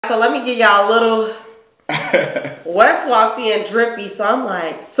so let me give y'all a little. Wes walked in drippy, so I'm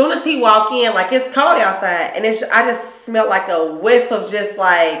like, as soon as he walked in, like it's cold outside, and I just smelled like a whiff of just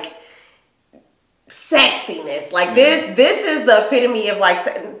like sexiness. Like this is the epitome of like.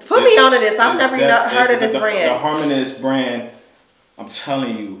 Put me onto this. I've never heard of this brand. The Harmonious brand. I'm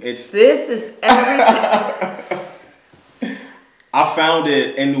telling you, this is everything. I found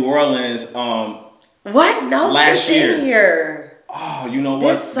it in New Orleans. What? No, last year. Here. Oh, you know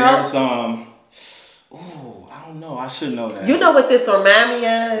what? There's ooh, I don't know. I should know that. You know what this reminds me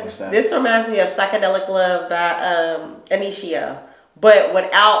of? What's that? This reminds me of Psychedelic Love by Anicia, but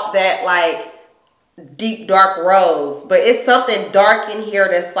without that like deep dark rose. But it's something dark in here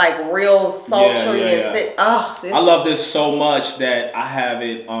that's like real sultry and I love this so much that I have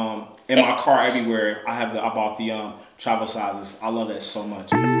it in my car everywhere. I bought the travel sizes. I love that so much.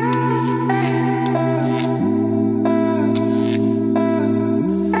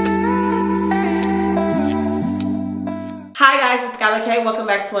 Hi guys, it's Skylar K. Welcome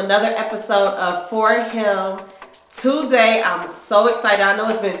back to another episode of For Him. Today, I'm so excited. I know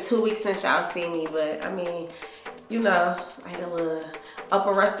it's been 2 weeks since y'all seen me, but I mean, you know, I had a little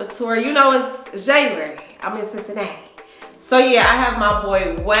upper respiratory. You know, it's January. I'm in Cincinnati. So yeah, I have my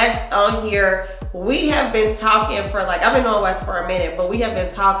boy Wes on here. We have been talking for like, I've been knowing Wes for a minute, but we have been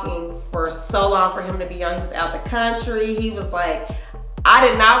talking for so long for him to be on. He was out the country. He was like, I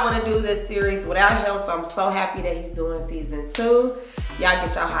did not want to do this series without him, so I'm so happy that he's doing season 2. Y'all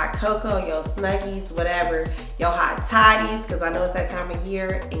get your hot cocoa, your snuggies, whatever, your hot toddies, because I know it's that time of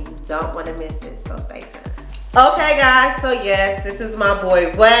year and you don't want to miss it, so stay tuned. Okay guys, so yes, this is my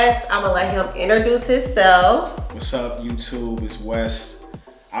boy Wes. I'm gonna let him introduce himself. What's up YouTube, it's Wes.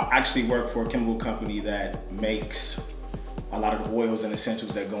 I actually work for a chemical company that makes a lot of the oils and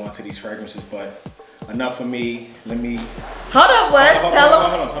essentials that go into these fragrances, but enough of me. Let me. Hold up, Wes. Hold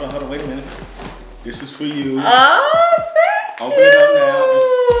on. Wait a minute. This is for you. Oh, thank Open it up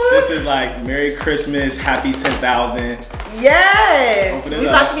now. This is like Merry Christmas, Happy 10,000. Yes. Open it we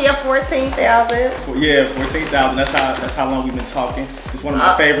up. about to be at 14,000. Yeah, 14,000. That's how long we've been talking. It's one of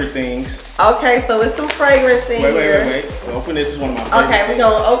my favorite things. Okay, so it's some fragrance in here. Wait. Open this. Is one of my favorite. Okay, we're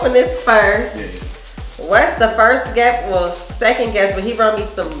gonna open this first. Yeah. Wes, the first guest, well, second guest, but he brought me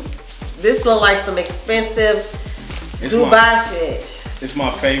some. This look like some expensive Dubai shit. It's my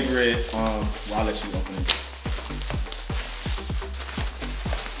favorite. Well, I'll let you open it.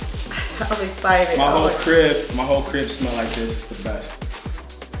 I'm excited. My whole crib smell like this. It's the best.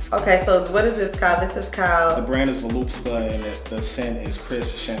 Okay, so what is this called? This is called. The brand is Volupspa and the scent is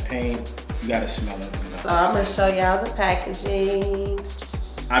crisp champagne. You gotta smell it. So I'm gonna show y'all the packaging.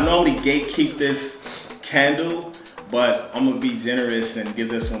 I normally gatekeep this candle, but I'm gonna be generous and give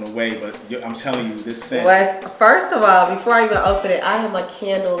this one away. But I'm telling you, this scent. Wes, first of all, before I even open it, I am a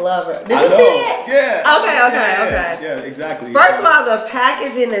candle lover. Did you see it? Yeah. Okay. Yeah, exactly. First of all, the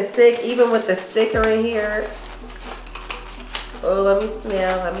packaging is sick, even with the sticker in here. Oh, let me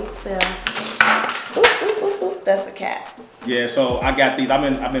smell. Ooh, that's the cap. Yeah, so I got these.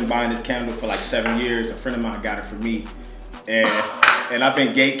 I've been buying this candle for like 7 years. A friend of mine got it for me, and I've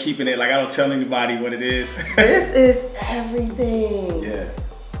been gatekeeping it. Like I don't tell anybody what it is. This is everything. Yeah,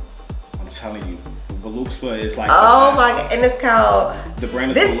 I'm telling you, Volupspa is like. Oh my god, and it's called. The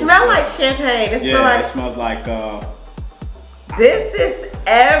brand is. This smells like champagne. It smells like. This is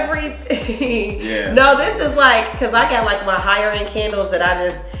everything. Yeah. No, this is like, cause I got like my higher end candles that I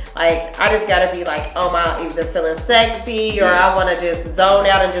just gotta be like, oh my, either feeling sexy or I wanna just zone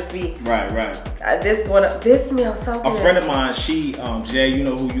out and just be. Right. This smells so good. A friend of mine, she, Jay, you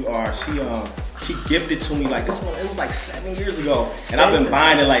know who you are. She gifted to me like this one. It was like 7 years ago, and I've been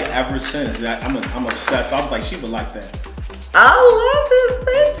buying it like ever since. I'm obsessed. So I was like, she would like that. I love this.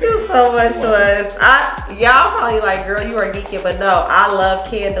 Thank you so much, Wes. Y'all probably like, girl, you are geeking, but no, I love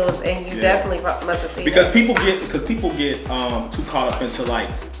candles, and you definitely must have seen because that. people get too caught up into like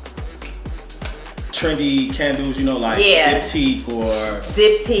trendy candles, you know, like Diptyque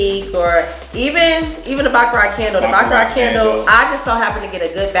or even the Baccarat candle. The Baccarat candle, I just so happen to get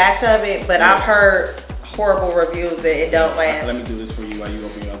a good batch of it, but I've heard horrible reviews that it don't last. Let me do this for you while you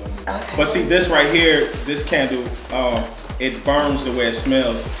open your other one. Okay. But see, this right here, this candle, it burns the way it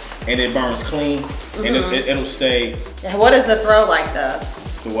smells, and it burns clean, and it'll stay. What is the throw like though?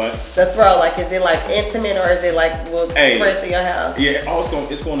 The what? The throw, like, is it like intimate or is it like spread through your house? Yeah,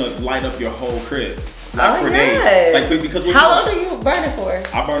 it's gonna light up your whole crib. Like for days. Like because how long do you burn it for?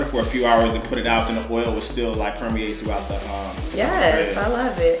 I burn it for a few hours and put it out, and the oil will still like permeate throughout the yes, I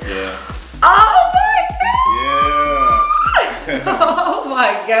love it. Yeah. Oh my god! Yeah. Oh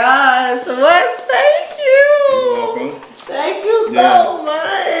my gosh, Wes, thank you. You're welcome. Thank you so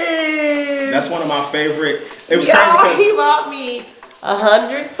much. one of my favorite. It was crazy because he bought me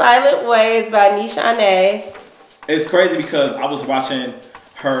 100 Silent Ways by Nishane. It's crazy because I was watching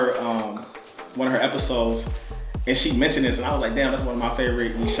her one of her episodes, and she mentioned this, and I was like, damn, that's one of my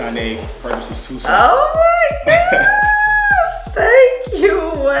favorite Nishane Purposes 2 songs. Oh my gosh! Thank you,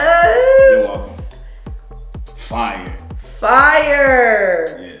 Wes. You're welcome. Fire.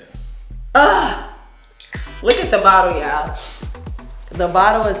 Fire. Yeah. Ugh. Look at the bottle, y'all. The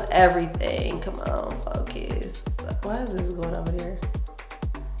bottle is everything. Come on, focus. Why is this going over there?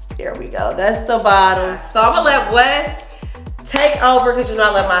 There we go. That's the bottle. So I'm gonna let Wes take over because you know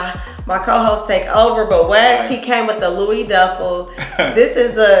I let my co-host take over. But Wes, he came with the Louis duffel. This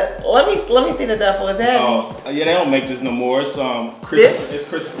is a let me see the duffel. Is that? Oh yeah, they don't make this no more. It's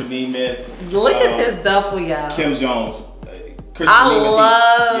Christopher Nemeth. Look at this duffel, y'all. Kim Jones. I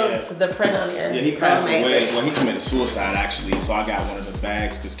love the print on here. Yeah, he passed away. Well, he committed suicide actually. So I got one of the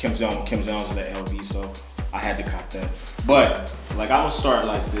bags because Kim Jones was at LV, so I had to cop that. But like I'm gonna start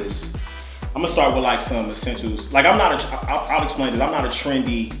like this. I'm gonna start with like some essentials. Like I'll explain this. I'm not a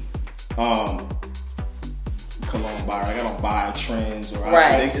trendy cologne buyer. Like I don't buy trends or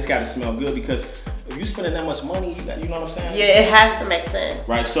it's got to smell good because if you spending that much money, you know what I'm saying? Yeah, it has to make sense.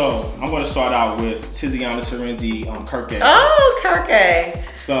 Right, so I'm gonna start out with Tiziana Terenzi Kirke. Oh, Kirke.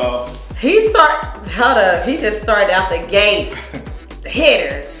 So he just started out the gate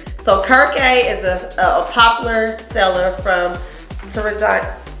hitter. So Kirke is a popular seller from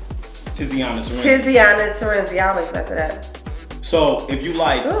Tiziana Terenzi. I always mess it up. So if you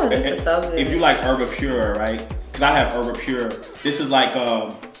like, this is so good. If you like Herba Pure, right? Because I have Herba Pure. This is like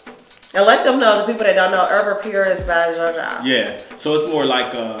and let them know, the people that don't know, Herba Pure is by JoJo. Yeah, so it's more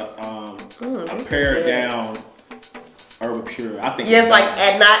like a pared down Herba Pure. I think. Yeah, it's like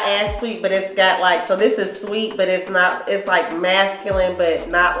not as sweet, but it's got like, so this is sweet, but it's not. It's like masculine, but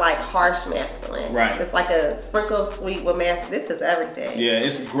not like harsh masculine. Right. It's like a sprinkle of sweet with masculine. This is everything. Yeah,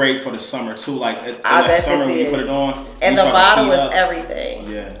 it's great for the summer too. Like in the summer when you put it on, and the bottle is everything.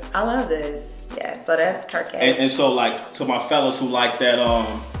 Yeah. I love this. Yeah, so that's Kirke. And so like to my fellas who like that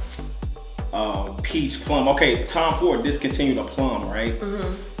peach plum. Okay, Tom Ford discontinued a plum, right?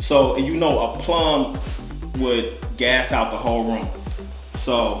 So you know a plum would gas out the whole room.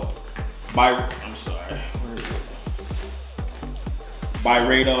 So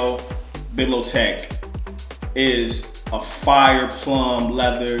Byredo Bibliotech is a fire plum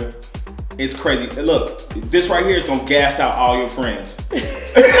leather. It's crazy. Look, this right here is gonna gas out all your friends.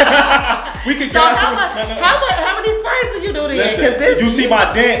 We could gas how many sprays do you do to Listen, you see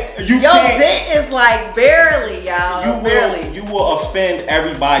my dent? Your dent is like barely, y'all. You will offend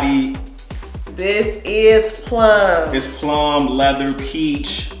everybody. This is plum. It's plum, leather,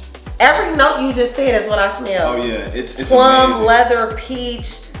 peach. Every note you just said is what I smell. Oh yeah, it's plum, amazing. leather,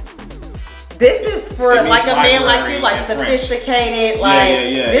 peach. This is for like a man like you, like sophisticated. Like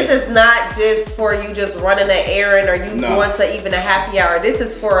this is not just for you just running an errand or you going to even a happy hour. This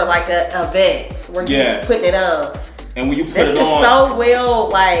is for like an event where you putting it on. And when you put it on, so well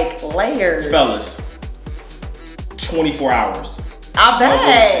like layered. Fellas, 24 hours. I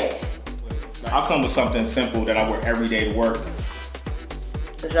bet. I'll come with something simple that I wear every day to work.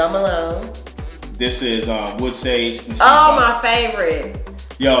 Jean Malone. This is wood sage and sea salt. My favorite.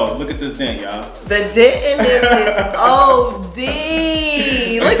 Yo, look at this dent, y'all. The dent in this is OD.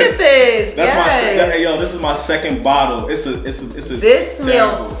 Look at this. This is my second bottle. This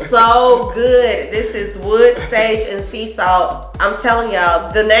smells so good. This is wood, sage, and sea salt. I'm telling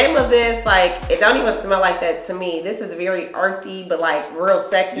y'all, the name of this, like, it don't even smell like that to me. This is very earthy, but like real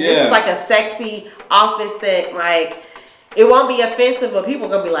sexy. This is like a sexy office scent, like. It won't be offensive, but people are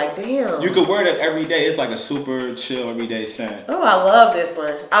gonna be like, damn. You could wear that every day. It's like a super chill everyday scent. Oh, I love this one.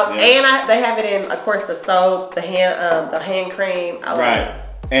 And they have it in, of course, the soap, the hand cream. I love it.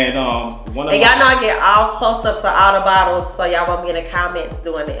 And y'all know I get all close ups of all the bottles, so y'all won't be in the comments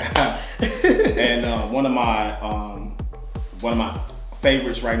doing it. And one of my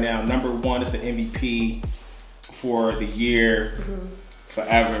favorites right now, #1 is the MVP for the year,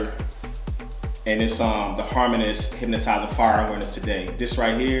 forever. And it's the Harmonist Hypnotize the Fire I'm wearing this today. This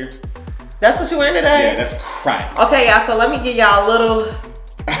right here. That's what you wearing today? Yeah, that's crack. Okay, y'all, so let me give y'all a little.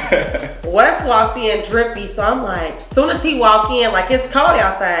 Wes walked in drippy, so I'm like, as soon as he walked in, like it's cold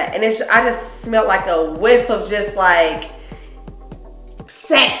outside, and I just smelled like a whiff of just like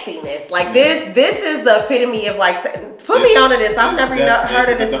sexiness. Like this is the epitome of like, put me onto this. I've never heard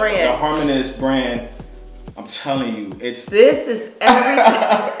of this brand. The Harmonist brand, I'm telling you, this is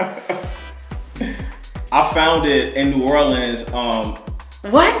everything. I found it in New Orleans.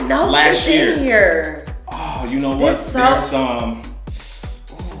 What? No, last year. Here. Oh, you know what? There's I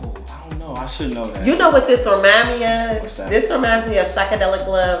don't know. Oh, I should know that. You know what this reminds me of? What's that? This reminds me of Psychedelic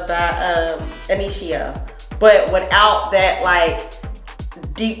Love by Anicia, but without that like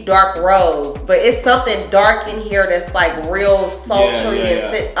deep dark rose. But it's something dark in here that's like real sultry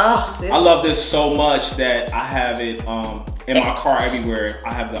and I love this so much that I have it in my car everywhere.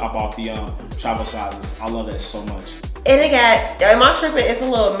 I bought the travel sizes. I love that so much. And it got, am I tripping? It's a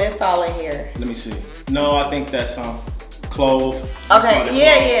little menthol in here. Let me see. No, I think that's clove. Okay,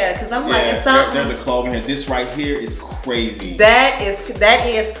 yeah, because I'm like, it's something. There's a clove in here. This right here is crazy. That is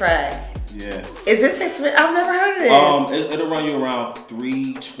crack. Yeah. Is this expensive? I've never heard of this. It'll run you around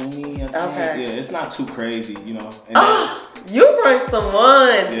 $320, I think. Okay. Yeah, it's not too crazy, you know. And you brought some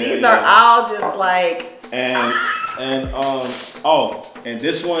ones. Yeah, These are all just like. And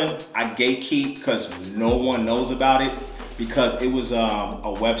this one I gatekeep because no one knows about it because it was a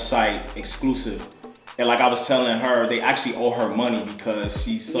website exclusive. And like I was telling her, they actually owe her money because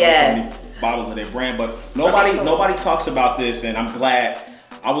she sold so many bottles of their brand. But nobody talks about this, and I'm glad.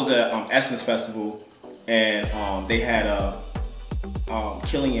 I was at Essence Festival, and they had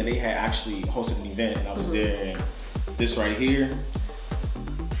Killian. They had actually hosted an event, and I was there. And this right here.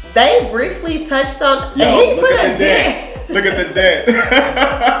 They briefly touched on. Yo, look at the dent. Look at the dent.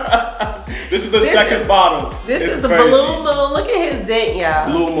 This is the second bottle. This is the Blue Moon. Look at his dent, y'all.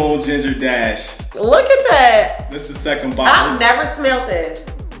 Blue Moon Ginger Dash. Look at that. This is the second bottle. I've never smelled this.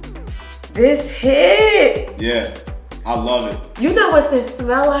 This hit. Yeah, I love it. You know what this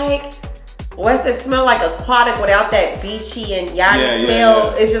smell like? What's it smell like? Aquatic without that beachy and yachty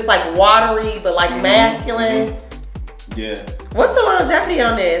smell. It's just like watery, but like masculine. Yeah. What's the longevity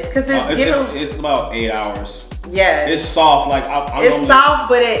on this? Because it's about 8 hours. Yeah. It's soft. Like it's soft,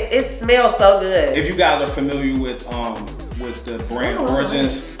 but it smells so good. If you guys are familiar with the brand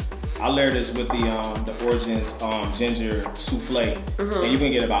Origins, I layer this with the Origins ginger souffle, and you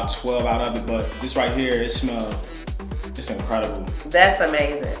can get about 12 out of it. But this right here, it smells. It's incredible. That's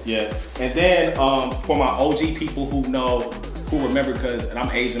amazing. Yeah. And then for my OG people who remember, and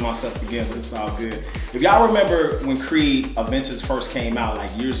I'm aging myself again, but it's all good. If y'all remember when Creed Aventus first came out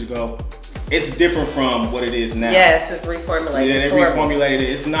like years ago, it's different from what it is now. Yes, it's reformulated. Yeah, they reformulated it.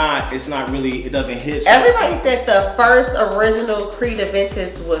 It's not really, it doesn't hit. Everybody said the first original Creed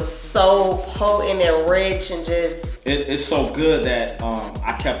Aventus was so potent and rich and just. It's so good that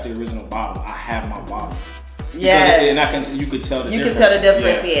I kept the original bottle. I have my bottle. Yeah. And you could tell the difference. You could tell the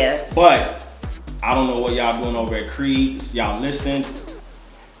difference, yeah. But I don't know what y'all doing over at Creed. Y'all listened,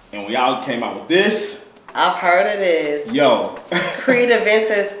 and when y'all came out with this, I've heard of this. Yo. Creed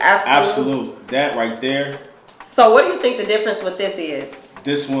Aventus, absolute. That right there. So what do you think the difference with this is?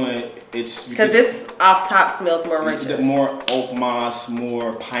 This one, it's because this off top smells more richer. More oak moss,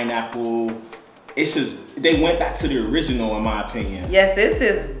 more pineapple. It's just they went back to the original, in my opinion. Yes, this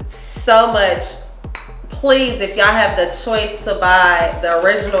is so much. Please, if y'all have the choice to buy the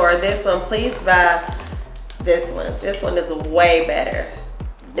original or this one, please buy this one. This one is way better.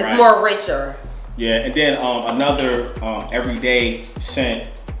 It's more richer. Yeah, and then another everyday scent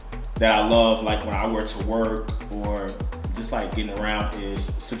that I love, like when I wear to work or just like getting around,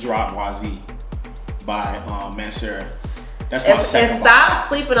 is Cedrat Boisy by Mancera. That's my second. And stop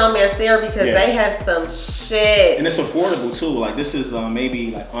sleeping on Mancera because they have some shit. And it's affordable too. Like this is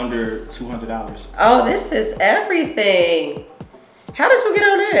maybe like under $200. Oh, this is everything. How did you get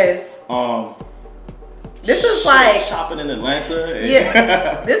on this? This is like shopping in Atlanta.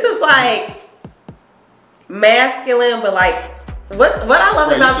 Yeah, this is like masculine, but like what I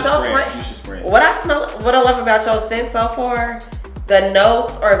love about your what I love about your scent so far, the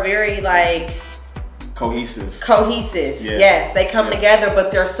notes are very like cohesive. Yeah. Yes, they come together, but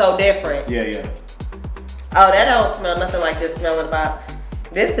they're so different. Yeah. Oh, that don't smell nothing like just smelling about.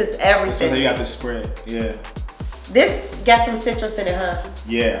 This is everything. So you got the spread. Yeah. This got some citrus in it, huh?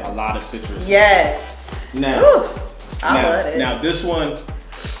 Yeah, a lot of citrus. Yes. Now, I love it. Now this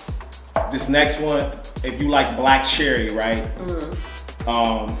next one, if you like black cherry, right?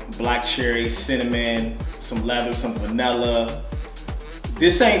 Black cherry, cinnamon, some leather, some vanilla.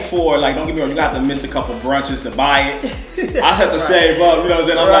 This ain't for, like, don't get me wrong, you got to miss a couple brunches to buy it. I have to save up, you know what I'm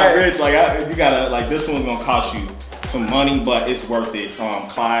saying? I'm not rich, like, you gotta, like, this one's gonna cost you some money, but it's worth it.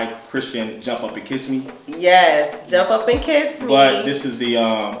 Clyde Christian, Jump Up and Kiss Me. Yes, Jump Up and Kiss Me. But this is the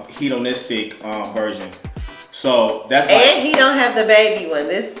hedonistic version. So that's like, and he don't have the baby one.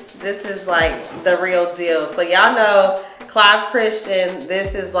 This is like the real deal. So y'all know Clive Christian,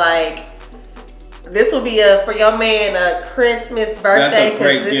 this is like, this will be for your man a Christmas birthday,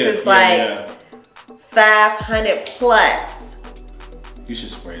 because this is like 500 plus. You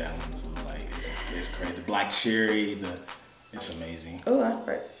should spray that one. So like it's crazy. The black cherry, it's amazing. Oh, I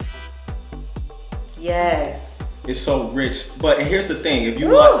spray. Yes. It's so rich. But here's the thing: if you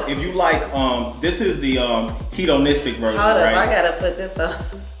like, this is the hedonistic version, Hold up, right? I gotta put this on.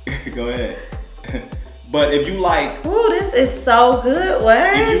 Go ahead. But if you like, ooh, this is so good,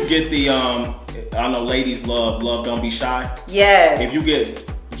 Wes. If you get the, I know ladies love Don't Be Shy. Yes. If you get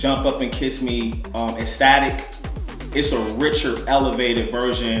Jump Up and Kiss Me, Ecstatic, it's a richer, elevated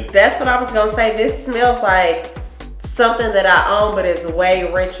version. That's what I was gonna say. This smells like something that I own, but it's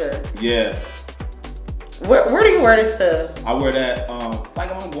way richer. Yeah. Where do you wear this to? I wear that,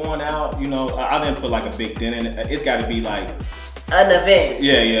 like I'm going out, you know, I didn't put like a big dent in it. It's gotta be like an event.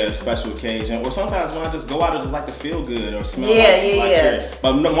 Yeah, special occasion. Or sometimes when I just go out, I just like to feel good or smell like cherry.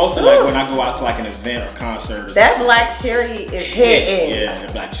 But mostly like when I go out to like an event or concert or that black cherry is hitting. Yeah,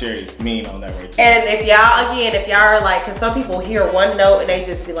 the black cherry is mean on that right And there. if y'all are like, cause some people hear one note and they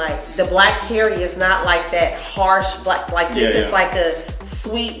just be like, the black cherry is not like that harsh black, like this is like a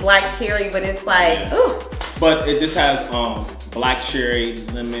sweet black cherry, but it's like, ooh. But this has black cherry,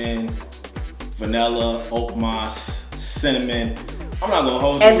 lemon, vanilla, oak moss, cinnamon. I'm not gonna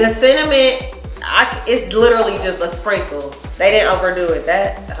hold you. And the cinnamon, it's literally just a sprinkle. They didn't overdo it.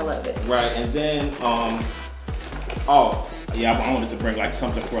 I love it. Right, and then, oh, yeah, I wanted to bring like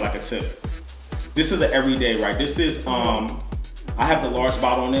something for like a tip. This is an everyday, right? This is, I have the large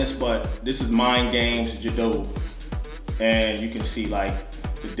bottle on this, but this is Mind Games Jadot. And you can see like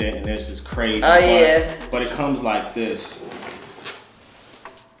the dent, and this is crazy. Oh, but it comes like this.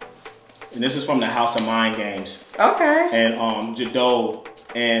 And this is from the House of Mind Games. Okay. And Jadot.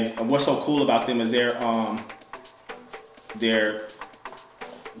 And what's so cool about them is their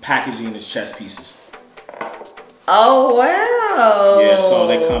packaging is chess pieces. Oh wow. Yeah, so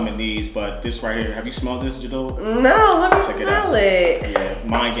they come in these, but this right here, have you smelled this, Jadot? No, let me smell it. Yeah,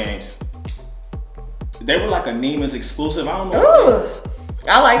 Mind Games. They were like a Neiman's exclusive. I don't know. Ooh,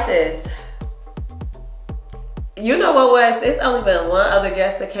 I like this. You know what, Wes? It's only been one other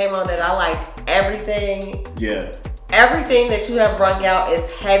guest that came on that I like everything. Yeah. Everything that you have rung out is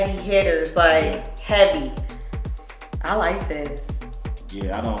heavy hitters, like heavy. I like this.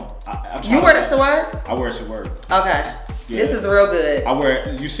 Yeah, I don't. You wear this to work? I wear it to work. Okay. Yeah. This is real good. I wear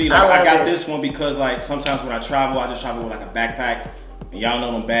it. You see, like I got this one because like sometimes when I travel, I just travel with like a backpack. And y'all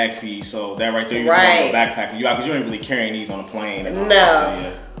know them bag fees, so that right there, you can a backpack. Because you ain't really carrying these on a plane. And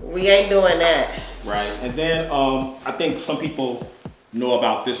no, we ain't doing that. Right, and then I think some people know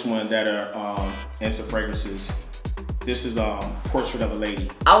about this one that are into fragrances. This is Portrait of a Lady.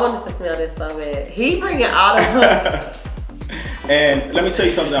 I wanted to smell this so bad. He bringing all of them. And let me tell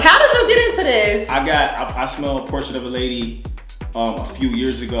you something. How did you get into this? I smelled Portrait of a Lady a few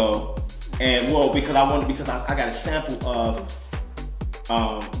years ago, and well, because I got a sample of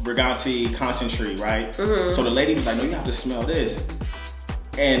Briganti concentrate, right? So the lady was like, no, you have to smell this.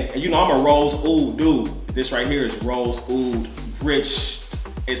 And you know, I'm a rose oud dude. This right here is rose oud, rich.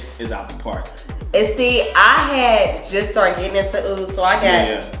 It's out the park. And see, I had just started getting into oud, so I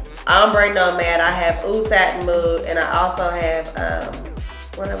got Ombre Nomad, I have Oud Satin Mood, and I also have,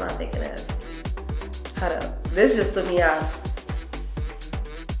 what am I thinking of? Hold up, this just threw me off.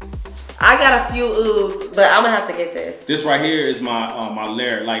 I got a few ouds, but I'm gonna have to get this. This right here is my my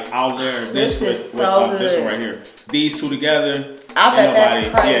layer. Like I'll layer this with this one right here. These two together. I bet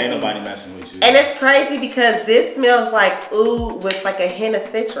that's crazy. Yeah, ain't nobody messing with you. And it's crazy because this smells like oud with like a hint of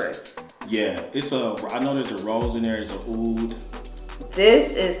citrus. Yeah, I know there's a rose in there, there's a oud.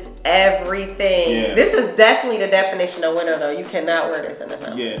 This is everything. Yeah. This is definitely the definition of winter though. You cannot wear this in the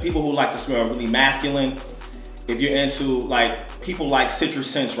summer. Yeah, people who like to smell really masculine. If you're into, like, people like citrus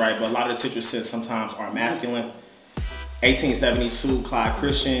scents, right? But a lot of the citrus scents sometimes are masculine. 1872 Clyde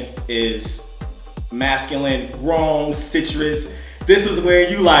Christian is masculine, grown, citrus. This is where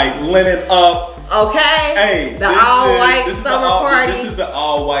you like linen up. Okay. Hey, the all-white summer party. This is the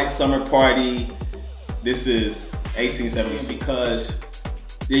all-white summer party. This is 1870 because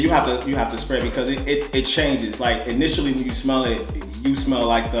you have to spray because it changes. Like initially when you smell it, you smell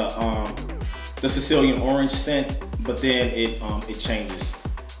like the Sicilian orange scent, but then it changes.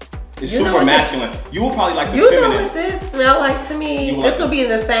 It's super masculine. You will probably like the feminine. You know what this smell like to me? This will be in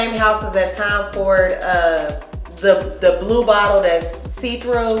the same house as that Tom Ford, the blue bottle that's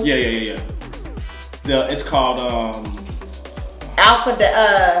see-through. Yeah. It's called Alpha.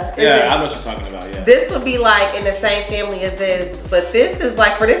 I know what you're talking about. Yeah. This would be like in the same family as this, but this is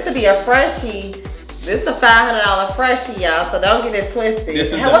like for this to be a freshie. This is a $500 freshie, y'all, so don't get it twisted.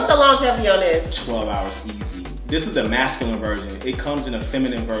 What's the longevity on this? 12 hours easy. This is the masculine version. It comes in a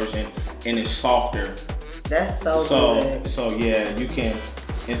feminine version and it's softer. That's so good. So yeah, you can.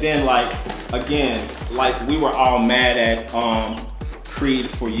 And then like, again, like we were all mad at Creed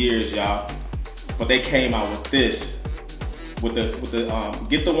for years, y'all. but they came out with this, with the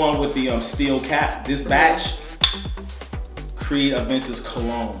get the one with the steel cap. This batch, Creed Aventus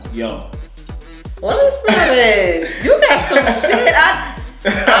Cologne. Yo, let me smell this. You got some shit.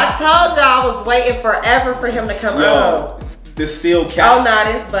 I told y'all I was waiting forever for him to come out. The steel cap. Oh, nah,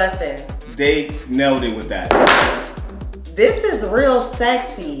 it's busting. They nailed it with that. This is real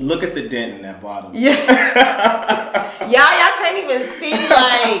sexy. Look at the dent in that bottle. Yeah. Y'all can't even see,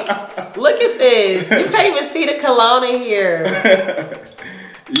 like, look at this. You can't even see the cologne in here.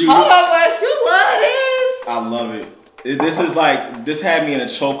 Hold on, Wes, you love this? I love it. This is like, this had me in a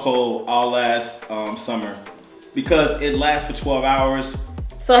chokehold all last summer because it lasts for 12 hours.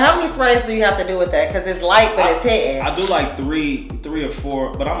 So how many sprays do you have to do with that? Because it's light, but it's hitting. I do like three or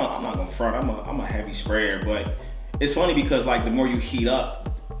four, but I'm not gonna front. I'm a heavy sprayer, but it's funny because like the more you heat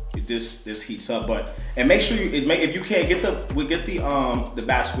up, this heats up. But and make sure if you can't get the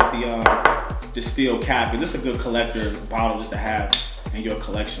batch with the steel cap, because this is a good collector bottle just to have in your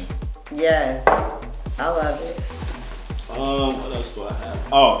collection. Yes, I love it. What else do I have?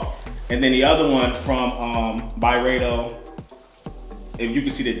 Oh, and then the other one from Byredo. If you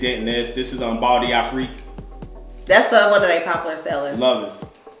can see the dent in this is Baldy Afrique. That's one of their popular sellers. Love it.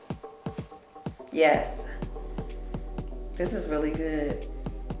 Yes. This is really good.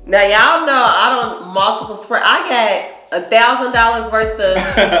 Now y'all know I don't multiple spray. I got $1,000 worth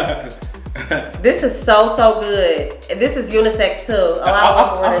of. This is so good. And this is unisex too.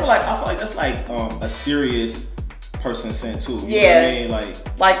 I feel like that's like a serious person scent too. You yeah. know what I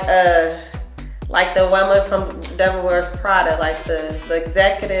mean? Like the woman from Devil Wears Prada, like the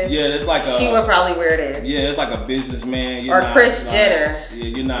executive. Yeah, it's like she would probably wear this. Yeah, it's like a businessman. Or Kris Jenner. Yeah,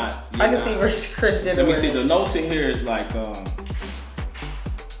 you're not. I can see Kris Jenner. Let me see. The notes in here is like a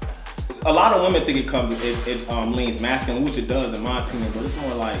lot of women think it leans masculine, which it does in my opinion, but it's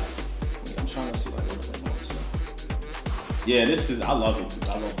more like I'm trying to see like what that notes. Yeah, I love it.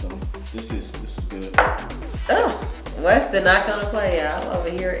 I love them. This is good. Oh. Wes did not come to play, y'all. Over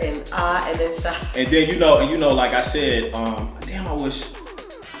here in awe and in shock. And then you know, like I said, damn, I wish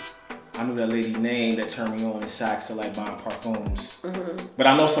I knew that lady's name that turned me on in Saks to like buying parfums. But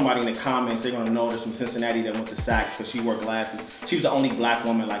I know somebody in the comments, they're gonna know this from Cincinnati that went to Saks because she wore glasses. She was the only black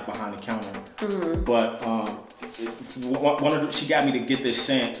woman like behind the counter. But she got me to get this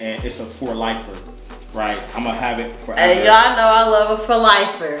scent, and it's a for lifer, right? I'm gonna have it forever. And y'all know I love a for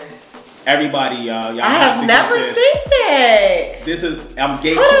lifer. Everybody, y'all I have never seen that. This is I'm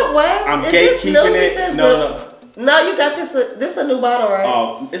gatekeeping it. No, you got this. This is a new bottle, right?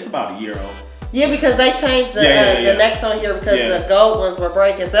 Oh, it's about a year old. Yeah, because they changed the necks on here because the gold ones were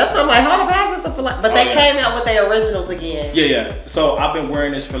breaking. So that's why I'm like, how the hell is this for like? But they came out with their originals again. Yeah. So I've been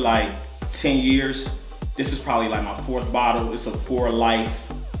wearing this for like 10 years. This is probably like my 4th bottle. It's a For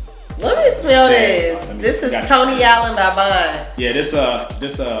Life. Let me smell this. This is Coney Island by Bond. Yeah, this y'all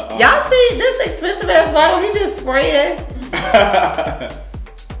see this expensive ass bottle? He just spraying.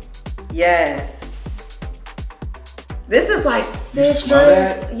 Yes. This is like citrus. You smell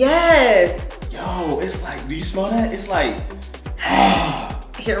that? Yes. Yo, it's like, do you smell that? It's like,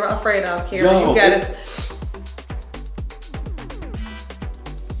 Here, I'm afraid I'll carry. You got it.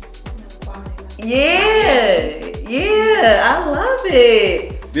 Yeah, I love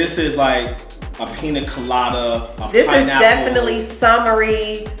it. This is like a pina colada, This is definitely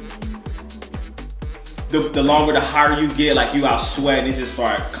summery. The longer, the hotter you get, like you out sweating, it just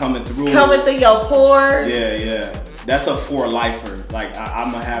start coming through. Coming through your pores. Yeah. That's a For Lifer. Like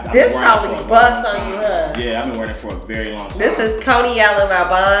I'm gonna have. This probably bust on you, huh? Yeah, I've been wearing it for a very long time. This is Coney Island by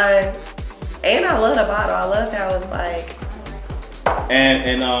Bond, and I love the bottle. I love how it's like.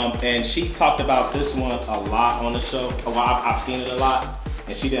 And she talked about this one a lot on the show. Well, I've seen it a lot.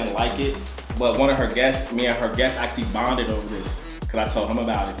 And she didn't like it, but me and her guests actually bonded over this because I told him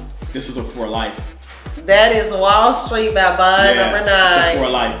about it. This is a For Life. That is Wall Street by Bond number 9. It's a For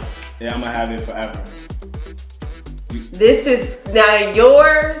Life. Yeah, I'm gonna have it forever. This is now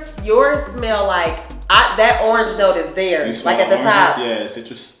yours smell like that orange note is there, like at the top. Yeah,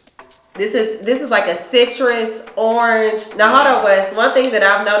 citrus. This is like a citrus orange. Now hold on, Wes. One thing that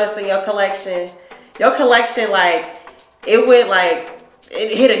I've noticed in your collection like it went like.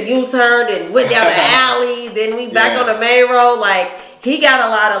 It hit a U-turn and went down the alley. Then we back on the main road. Like he got a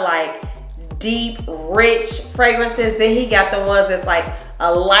lot of like deep, rich fragrances. Then he got the ones that's like a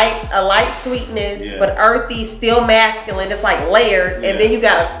light sweetness, but earthy, still masculine. It's like layered. And then you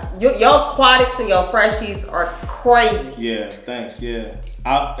got your aquatics and your freshies are crazy. Yeah, thanks. Yeah.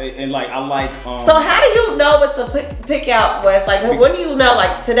 I like. So how do you know what to pick out? Wes? Like when do you know?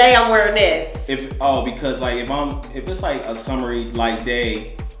 Like today I'm wearing this. Because like if it's like a summery light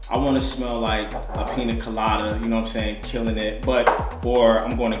day, I want to smell like a pina colada, you know what I'm saying, killing it. Or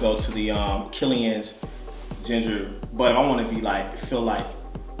I'm going to go to the Killian's ginger, but I want to be like, feel like,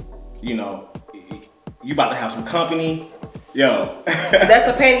 you know, you about to have some company. Yo. That's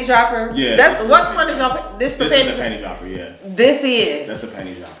a panty dropper? Yeah. That's what's one is your this the panty dropper, yeah. This is. That's a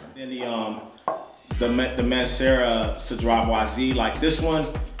panty dropper. Then the Mancera Cedrat Boisé, like this one,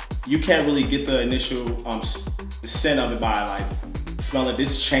 you can't really get the initial scent of it by like smelling.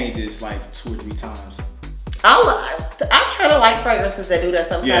 This changes like 2 or 3 times. I kind of like fragrances that do that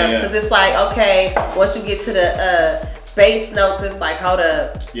sometimes because it's like, okay, once you get to the base notes, it's like whole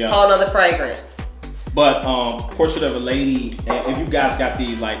nother fragrance. But Portrait of a Lady, and if you guys got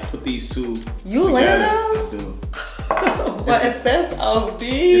these, like put these two together. Layer those? Dude. That's OD.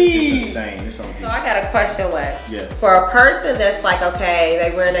 It's insane. It's OD. So I got a question, Wes. Yeah. For a person that's like, okay,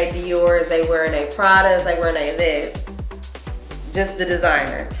 they wearing their Dior's, they wearing their Pradas, they wearing their this, just the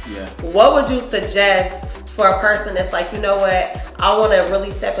designer. Yeah. What would you suggest for a person that's like, you know what, I want to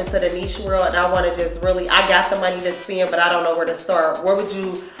really step into the niche world and I want to just really, I got the money to spend, but I don't know where to start. Where would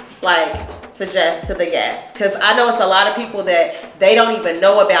you like suggest to the guests? Because I know it's a lot of people that they don't even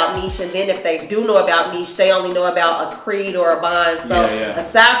know about niche, and then if they do know about niche, they only know about a Creed or a Bond. So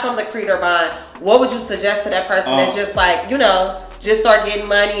aside from the Creed or Bond, what would you suggest to that person that's just like, you know, just start getting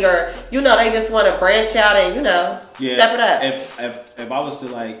money, or you know, they just want to branch out and, you know, step it up? If I was to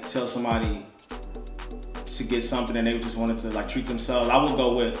like tell somebody to get something and they just wanted to like treat themselves, I would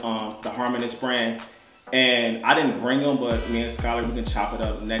go with the Harmonist brand. And I didn't bring them, but me and Skylar, we can chop it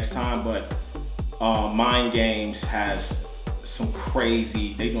up next time. But Mind Games has some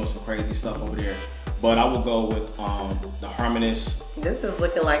crazy, they doing some crazy stuff over there. But I will go with the Harmonist. This is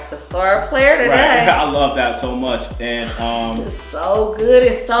looking like the star player today. Right. I love that so much. And it's so good,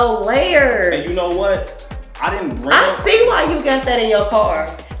 it's so layered. And you know what? I didn't bring I see why you got that in your car.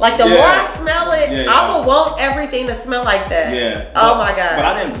 Like the more I smell it, I will want everything to smell like that. Yeah. Oh my God. But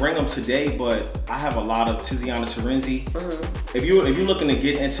I didn't bring them today, but I have a lot of Tiziana Terenzi. If you're looking to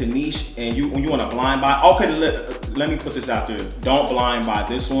get into niche and you want to blind buy, okay, let me put this out there. Don't blind buy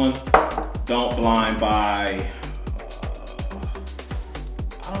this one. Don't blind buy,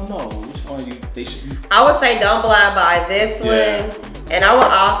 I don't know, which one they should. I would say don't blind buy this one. And I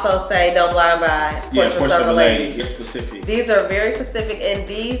would also say don't blind buy Portrait of a Lady. It's specific. These are very specific, and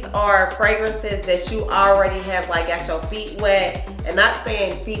these are fragrances that you already have like got your feet wet. And not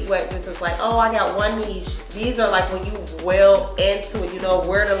saying feet wet just as like, oh, I got one niche. These are like when you well into it, you know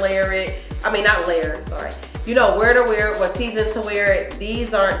where to layer it. I mean, not layer it, sorry. You know where to wear it, what season to wear it.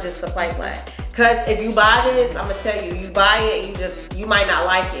 These aren't just to play. Cause if you buy this, I'm gonna tell you, you buy it, you might not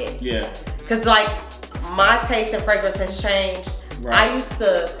like it. Yeah. Cause like my taste in fragrance has changed. Right. I used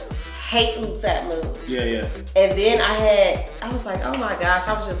to hate Oots at Moon. Yeah. And then I was like, oh my gosh,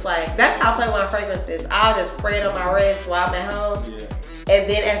 I was just like, that's how I play with my fragrances. I'll just spray it on my wrist while I'm at home. Yeah. And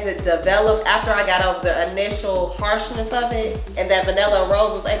then as it developed, after I got over the initial harshness of it, and that vanilla and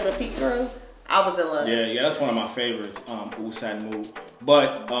rose was able to peek through, I was in love. Yeah, that's one of my favorites, Oots at Moon.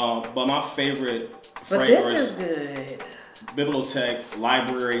 But my favorite fragrance. But this is good. Bibliothèque,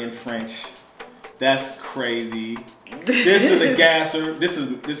 Library in French. That's crazy. This is a gasser.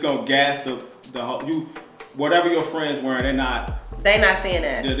 This gonna gas the whole, whatever your friends wearing, they're not seeing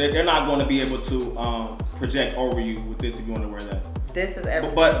that. They're not going to be able to project over you with this if you want to wear that. This is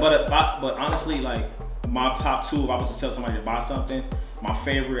everything. But honestly, like my top 2, if I was to tell somebody to buy something, my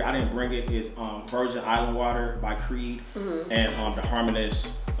favorite, I didn't bring it, is Virgin Island Water by Creed and the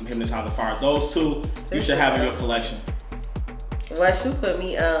Harmonist, Hypnotized by the Fire. Those two you should have in your collection. What you put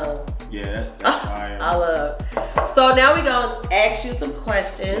me on. Yeah, that's fire. I love. So now we're gonna ask you some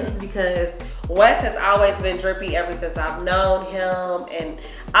questions because Wes has always been drippy ever since I've known him, and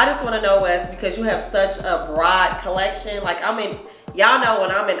I just want to know, Wes, because you have such a broad collection. Like y'all know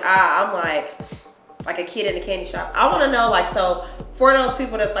when I'm in I'm like a kid in a candy shop. I want to know, like, so for those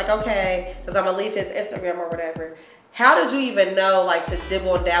people that's like, okay, because I'm gonna leave his Instagram or whatever. How did you even know, like, to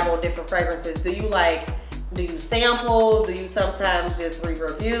dibble and dabble in different fragrances? Do you sample? Do you sometimes just read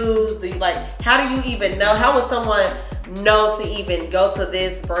reviews? Do you how do you even know? How would someone know to even go to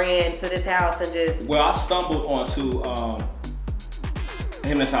this brand, to this house and just... Well, I stumbled onto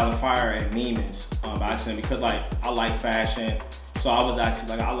Hypnotized by the Fire at Neiman's by accident because I like fashion. So I was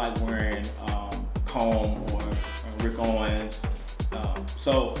actually I like wearing Comb or Rick Owens.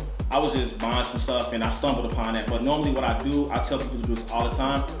 So I was just buying some stuff and I stumbled upon that. But normally what I do, I tell people to do this all the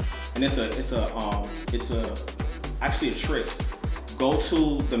time. And it's actually a trick. Go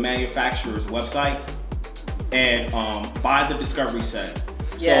to the manufacturer's website and buy the discovery set.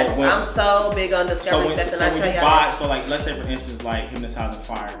 Yes, so I'm so big on discovery sets, and I tell y'all. So like, let's say for instance, like Hypnotizing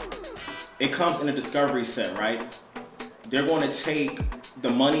Fire, it comes in a discovery set, right? They're going to take the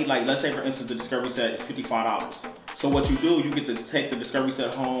money, like let's say for instance, the discovery set is $55. So what you do, you get to take the discovery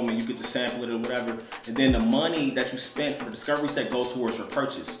set home and you get to sample it or whatever, and then the money that you spent for the discovery set goes towards your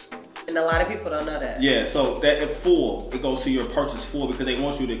purchase. And a lot of people don't know that. Yeah, so that it goes to your purchase full because they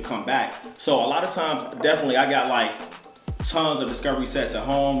want you to come back. So a lot of times, definitely, I got like tons of discovery sets at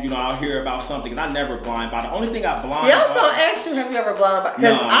home. You know, I'll hear about something because I never blind buy. The only thing I blind buy. Yeah, I was gonna ask you, have you ever blind buy?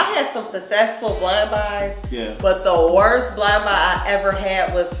 Because I had some successful blind buys. Yeah. But the worst blind buy I ever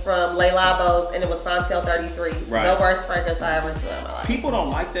had was from Le Labos, and it was Santel 33. Right. The worst fragrance I ever smelled in my life. People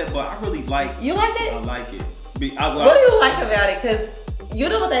don't like that, but I really like. You like it? I like it. What do you like about it? Because you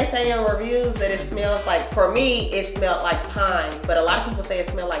know what they say in reviews, that it smells like, for me, it smelled like pine. But a lot of people say it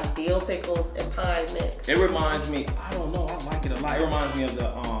smelled like dill pickles and pine mix. It reminds me, I don't know, I like it a lot. It reminds me of the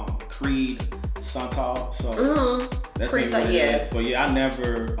Creed Santal. So that's Creed, what it is. But yeah, I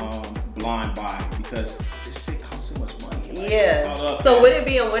never blind buy because this shit costs too much money. Like, yeah. So would it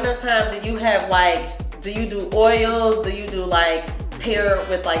be in wintertime, do you have like, do you do oils? Do you do like pair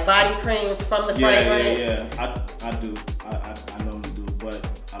with like body creams from the fragrance? Yeah. I do. I normally do. But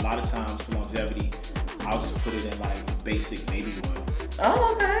a lot of times for longevity, I'll just put it in like basic baby oil.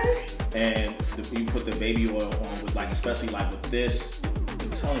 Oh, okay. And you put the baby oil on with like, especially like with this,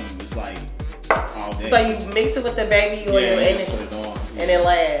 I'm telling you, it's like all day. So you mix it with the baby oil and just put it on. And it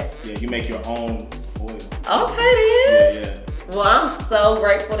lasts. Yeah, you make your own oil. Okay then. Yeah. Well, I'm so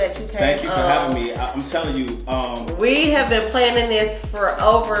grateful that you came. Thank you for having me. I'm telling you. We have been planning this for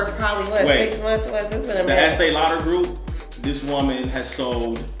over probably 6 months. It's been a minute. The Estee Lauder Group, this woman has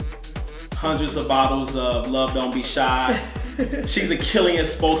sold hundreds of bottles of Love Don't Be Shy. She's a Killian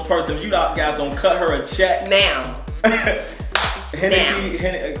spokesperson. If you guys don't cut her a check now.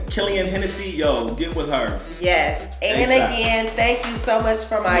 Killian Hennessy, yo, get with her. Yes. And again, thank you so much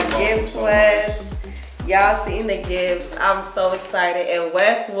for my gifts, Wes. Y'all seen the gifts. I'm so excited. And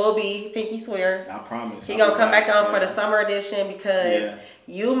Wes will be Pinky Swear. I promise. He gonna come back on for the summer edition because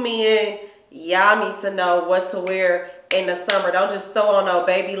you men, y'all need to know what to wear in the summer. Don't just throw on no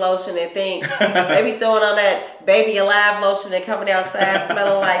baby lotion and think they be throwing on that Baby Alive lotion and coming outside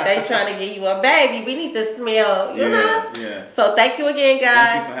smelling like they trying to get you a baby. We need to smell, you know? Yeah. So thank you again, guys.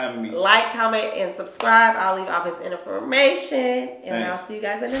 Thank you for having me. Like, comment, and subscribe. I'll leave all this information. And I'll see you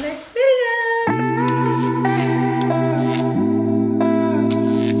guys in the next video.